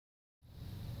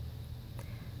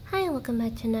and welcome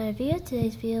back to another video.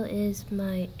 Today's video is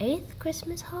my 8th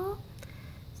Christmas haul.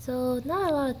 So not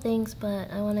a lot of things,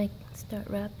 but I want to start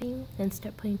wrapping and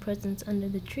start putting presents under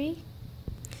the tree.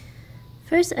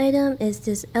 First item is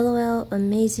this LOL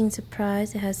Amazing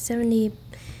Surprise. It has 70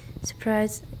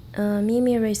 surprise.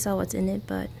 Me already saw what's in it,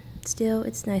 but still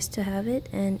it's nice to have it,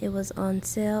 and it was on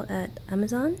sale at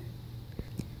Amazon.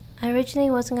 I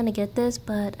originally wasn't going to get this,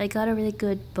 but I got a really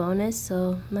good bonus,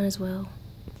 so might as well.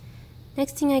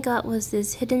 Next thing I got was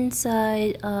this Hidden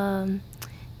Side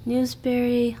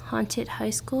Newsbury Haunted High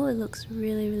School. It looks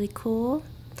really cool.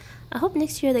 I hope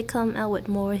next year they come out with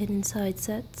more Hidden Side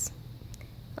sets.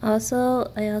 I also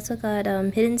got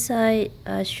Hidden Side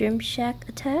Shrimp Shack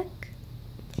Attack.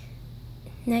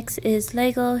 Next is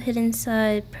Lego Hidden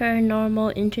Side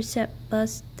Paranormal Intercept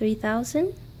Bus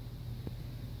 3000.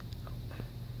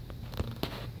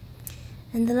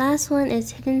 And the last one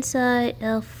is Hidden Side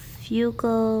El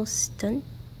Fuego Stunt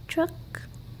Truck.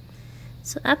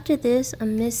 So after this,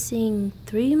 I'm missing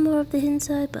 3 more of the Hidden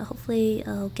Side, but hopefully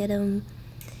I'll get them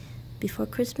before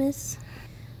Christmas.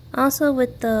 Also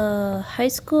with the high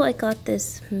school, I got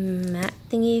this mat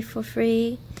thingy for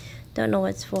free. Don't know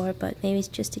what it's for, but maybe it's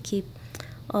just to keep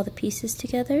all the pieces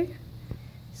together.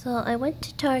 So I went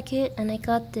to Target and I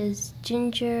got this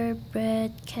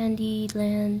gingerbread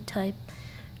Candyland type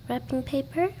wrapping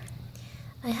paper.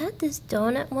 I had this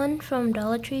donut one from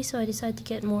Dollar Tree, so I decided to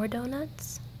get more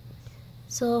donuts.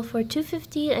 So for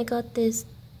 $2.50 I got this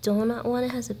donut one.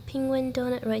 It has a penguin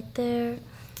donut right there,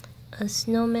 a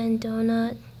snowman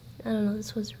donut. I don't know,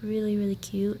 this was really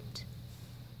cute.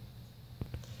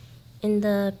 In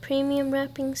the premium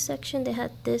wrapping section they had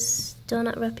this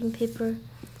donut wrapping paper.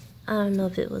 I don't know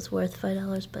if it was worth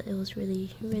 $5, but it was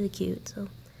really cute, so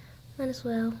might as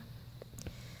well.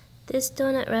 This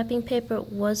donut wrapping paper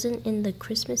wasn't in the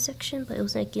Christmas section, but it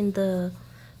was like in the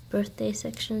birthday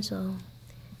section, so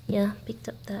yeah, picked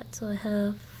up that. So I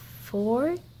have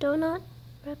 4 donut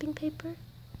wrapping paper.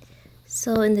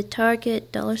 So in the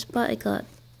Target dollar spot I got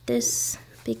this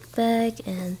big bag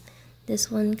and this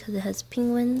one because it has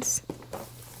penguins.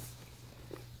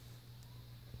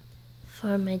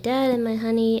 For my dad and my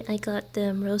honey, I got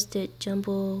them roasted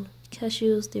jumbo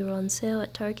cashews. They were on sale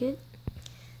at Target.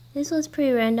 This was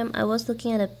pretty random. I was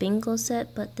looking at a bingo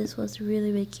set, but this was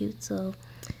really cute, so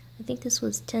I think this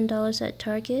was $10 at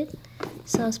Target.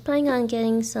 So I was planning on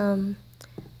getting some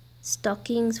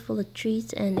stockings full of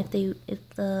treats, and if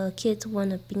the kids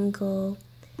won a bingo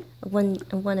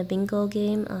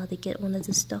game, they get one of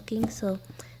the stockings. So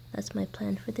that's my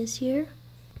plan for this year.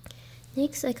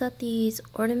 Next, I got these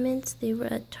ornaments. They were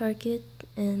at Target,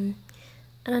 and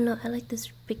I don't know, I like this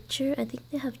picture. I think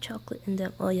they have chocolate in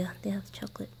them. Oh yeah, they have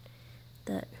chocolate.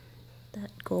 That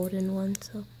golden one.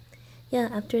 So yeah,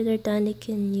 after they're done, they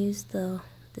can use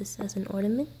this as an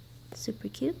ornament. Super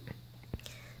cute.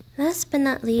 Last but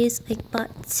not least, I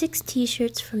bought 6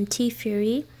 t-shirts from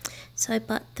T-Fury. So I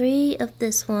bought 3 of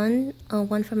this one.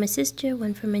 One for my sister,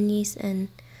 one for my niece, and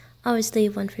obviously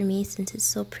one for me since it's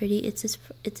so pretty.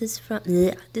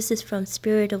 This is from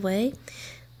Spirit Away,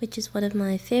 which is one of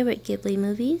my favorite Ghibli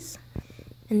movies.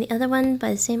 And the other one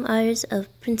by the same artist of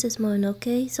Princess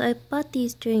Mononoke. So I bought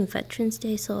these during Veterans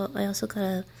Day, so I also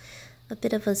got a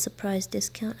bit of a surprise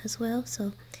discount as well.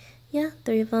 So yeah,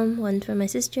 3 of them, one for my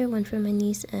sister, one for my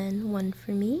niece, and one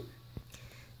for me.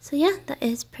 So yeah, that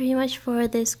is pretty much for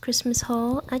this Christmas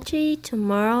haul. Actually,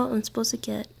 tomorrow I'm supposed to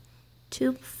get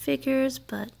 2 figures,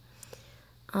 but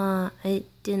I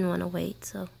didn't want to wait,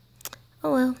 so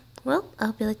oh well. Well, I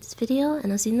hope you liked this video,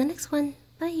 and I'll see you in the next one.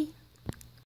 Bye!